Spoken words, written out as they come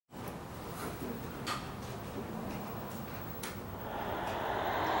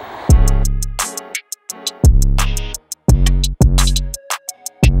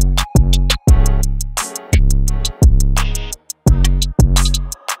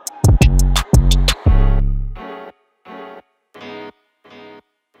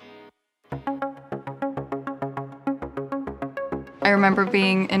I remember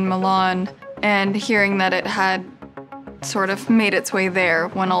being in Milan and hearing that it had sort of made its way there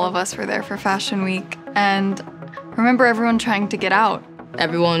when all of us were there for Fashion Week. And I remember everyone trying to get out.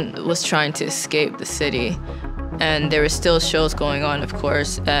 Everyone was trying to escape the city. And there were still shows going on, of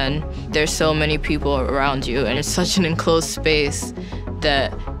course, and there's so many people around you, and it's such an enclosed space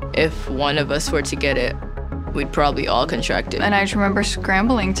that if one of us were to get it, we'd probably all contract it. And I just remember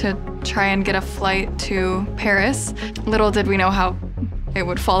scrambling to try and get a flight to Paris. Little did we know how it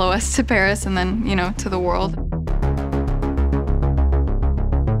would follow us to Paris and then, you know, to the world.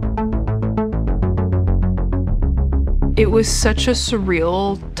 It was such a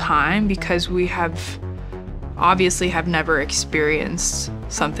surreal time because we obviously have never experienced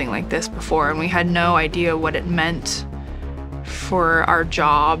something like this before, and we had no idea what it meant for our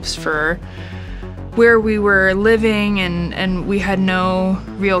jobs, for where we were living, and we had no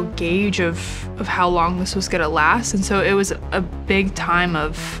real gauge of how long this was gonna last. And so it was a big time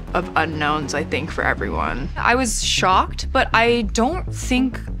of unknowns, I think, for everyone. I was shocked, but I don't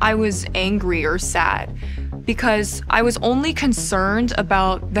think I was angry or sad, because I was only concerned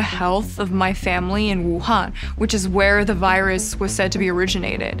about the health of my family in Wuhan, which is where the virus was said to be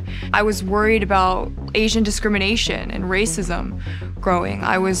originated. I was worried about Asian discrimination and racism growing.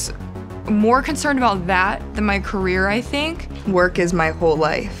 I was more concerned about that than my career, I think. Work is my whole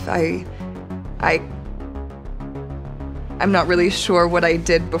life. I'm not really sure what I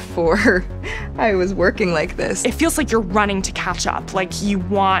did before I was working like this. It feels like you're running to catch up, like you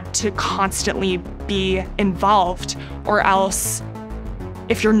want to constantly be involved, or else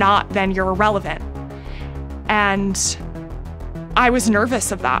if you're not, then you're irrelevant. And I was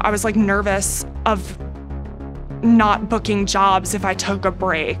nervous of that. I was like nervous of not booking jobs if I took a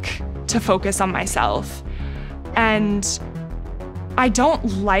break to focus on myself. And I don't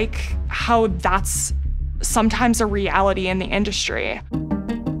like how that's sometimes a reality in the industry.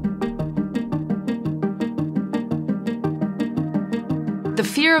 The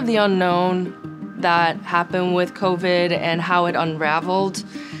fear of the unknown that happened with COVID and how it unraveled,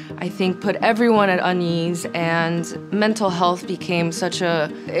 I think put everyone at unease, and mental health became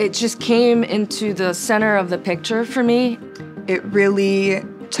it just came into the center of the picture for me. It really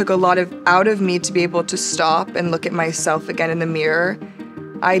took a lot out of me to be able to stop and look at myself again in the mirror.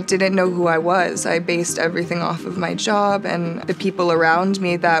 I didn't know who I was. I based everything off of my job and the people around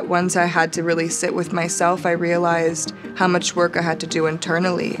me, that once I had to really sit with myself, I realized how much work I had to do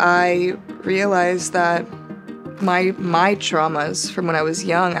internally. I realized that my traumas from when I was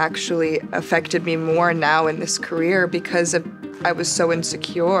young actually affected me more now in this career, because I was so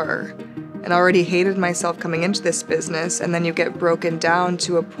insecure and already hated myself coming into this business, and then you get broken down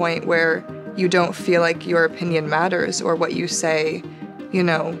to a point where you don't feel like your opinion matters or what you say, you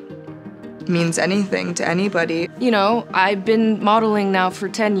know, means anything to anybody. You know, I've been modeling now for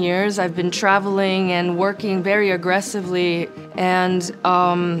 10 years. I've been traveling and working very aggressively. And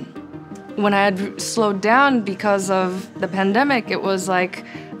when I had slowed down because of the pandemic, it was like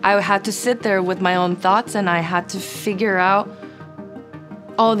I had to sit there with my own thoughts, and I had to figure out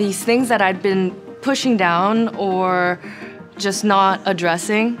all these things that I'd been pushing down or just not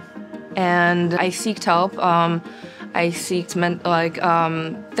addressing. And I sought help. I sought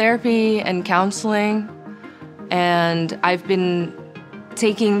therapy and counseling, and I've been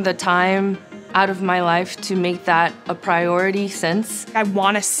taking the time out of my life to make that a priority since. I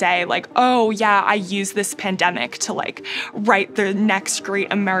want to say like, oh yeah, I use this pandemic to like write the next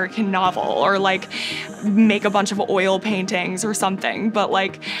great American novel, or like make a bunch of oil paintings or something. But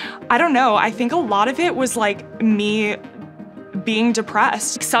like, I don't know, I think a lot of it was like me being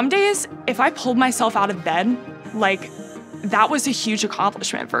depressed. Some days, if I pulled myself out of bed, like that was a huge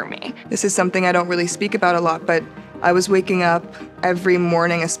accomplishment for me. This is something I don't really speak about a lot, but I was waking up every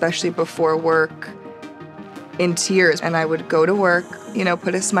morning, especially before work, in tears. And I would go to work, you know,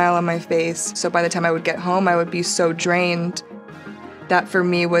 put a smile on my face. So by the time I would get home, I would be so drained. That for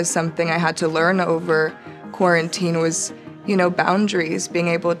me was something I had to learn over quarantine, was, you know, boundaries, being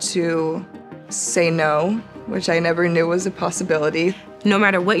able to say no, which I never knew was a possibility. No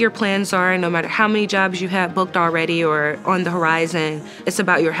matter what your plans are, no matter how many jobs you have booked already or on the horizon, it's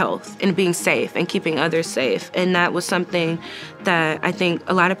about your health and being safe and keeping others safe. And that was something that I think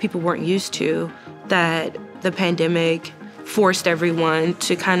a lot of people weren't used to, that the pandemic forced everyone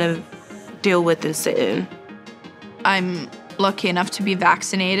to kind of deal with and sit in. I'm lucky enough to be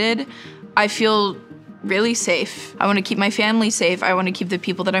vaccinated. I feel really safe. I want to keep my family safe. I want to keep the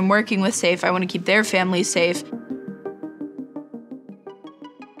people that I'm working with safe. I want to keep their families safe.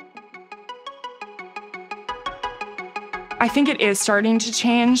 I think it is starting to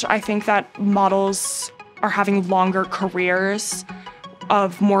change. I think that models are having longer careers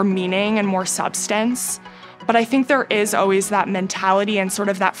of more meaning and more substance. But I think there is always that mentality and sort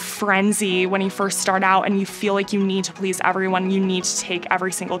of that frenzy when you first start out and you feel like you need to please everyone, you need to take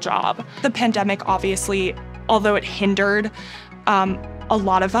every single job. The pandemic, obviously, although it hindered a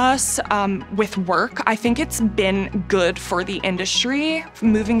lot of us with work, I think it's been good for the industry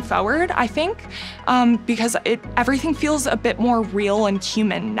moving forward, I think, because everything feels a bit more real and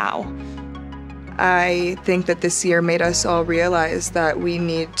human now. I think that this year made us all realize that we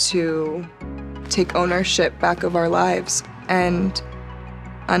need to take ownership back of our lives and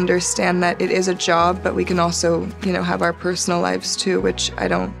understand that it is a job, but we can also, have our personal lives too, which I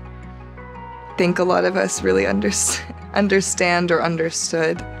don't think a lot of us really understand or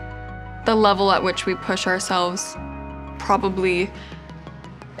understood. The level at which we push ourselves probably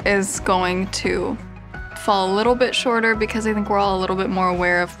is going to fall a little bit shorter because I think we're all a little bit more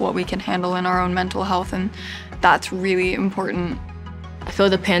aware of what we can handle in our own mental health, and that's really important. I feel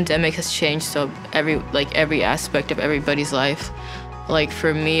the pandemic has changed every aspect of everybody's life. Like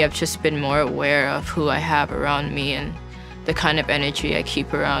for me, I've just been more aware of who I have around me and the kind of energy I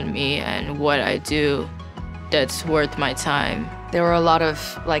keep around me and what I do that's worth my time. There were a lot of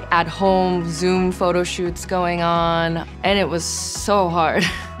at-home Zoom photo shoots going on, and it was so hard.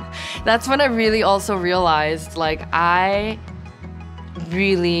 That's when I really also realized I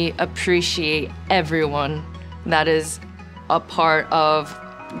really appreciate everyone that is a part of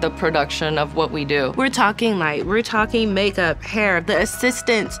the production of what we do. We're talking light, we're talking makeup, hair, the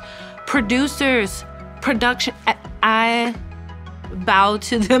assistants, producers, production. I bow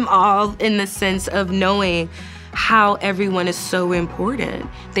to them all in the sense of knowing how everyone is so important.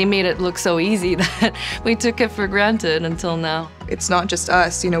 They made it look so easy that we took it for granted until now. It's not just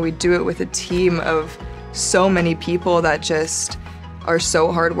us, we do it with a team of so many people that just are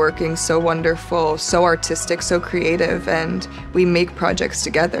so hardworking, so wonderful, so artistic, so creative, and we make projects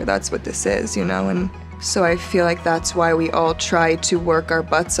together. That's what this is, and so I feel like that's why we all try to work our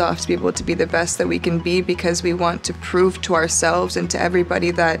butts off to be able to be the best that we can be, because we want to prove to ourselves and to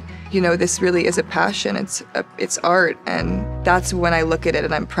everybody that, this really is a passion, it's art, and that's when I look at it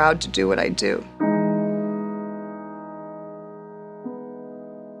and I'm proud to do what I do.